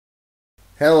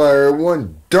Hello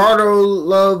everyone, Dardo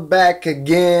Love back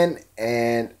again,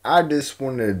 and I just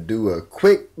wanted to do a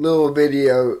quick little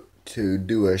video to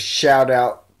do a shout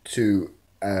out to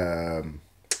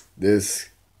this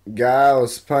guy I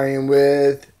was playing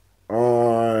with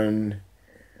on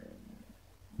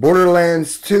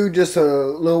Borderlands 2 just a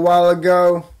little while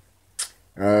ago.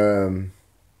 And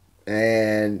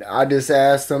I just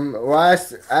asked him, well, I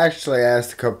actually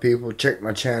asked a couple people, check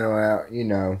my channel out,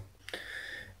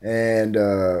 and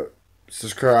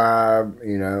subscribe,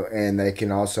 and they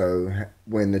can also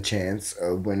win the chance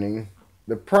of winning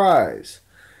the prize.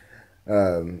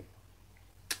 And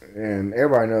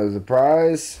everybody knows the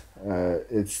prize.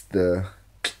 It's the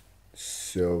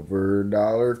silver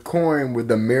dollar coin with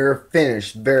the mirror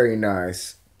finish. Very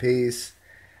nice piece.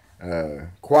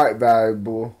 Quite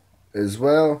valuable as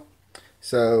well.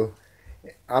 So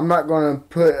I'm not going to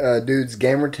put a dude's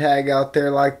gamer tag out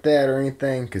there like that or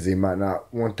anything, because he might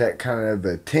not want that kind of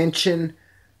attention.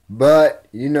 But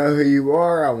you know who you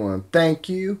are. I want to thank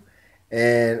you.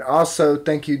 And also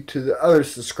thank you to the other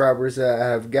subscribers that I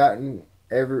have gotten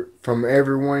from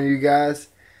every one of you guys.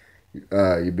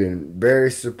 You've been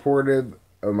very supportive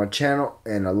of my channel,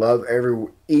 and I love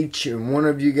each and one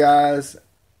of you guys.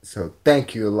 So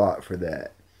thank you a lot for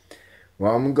that.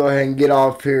 Well, I'm going to go ahead and get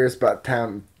off here. It's about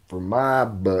time for my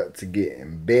butt to get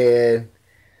in bed.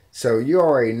 So you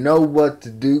already know what to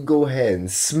do. Go ahead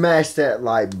and smash that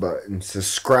like button.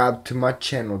 Subscribe to my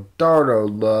channel, Dardo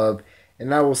Love.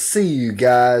 And I will see you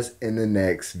guys in the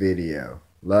next video.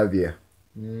 Love you.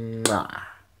 Mwah.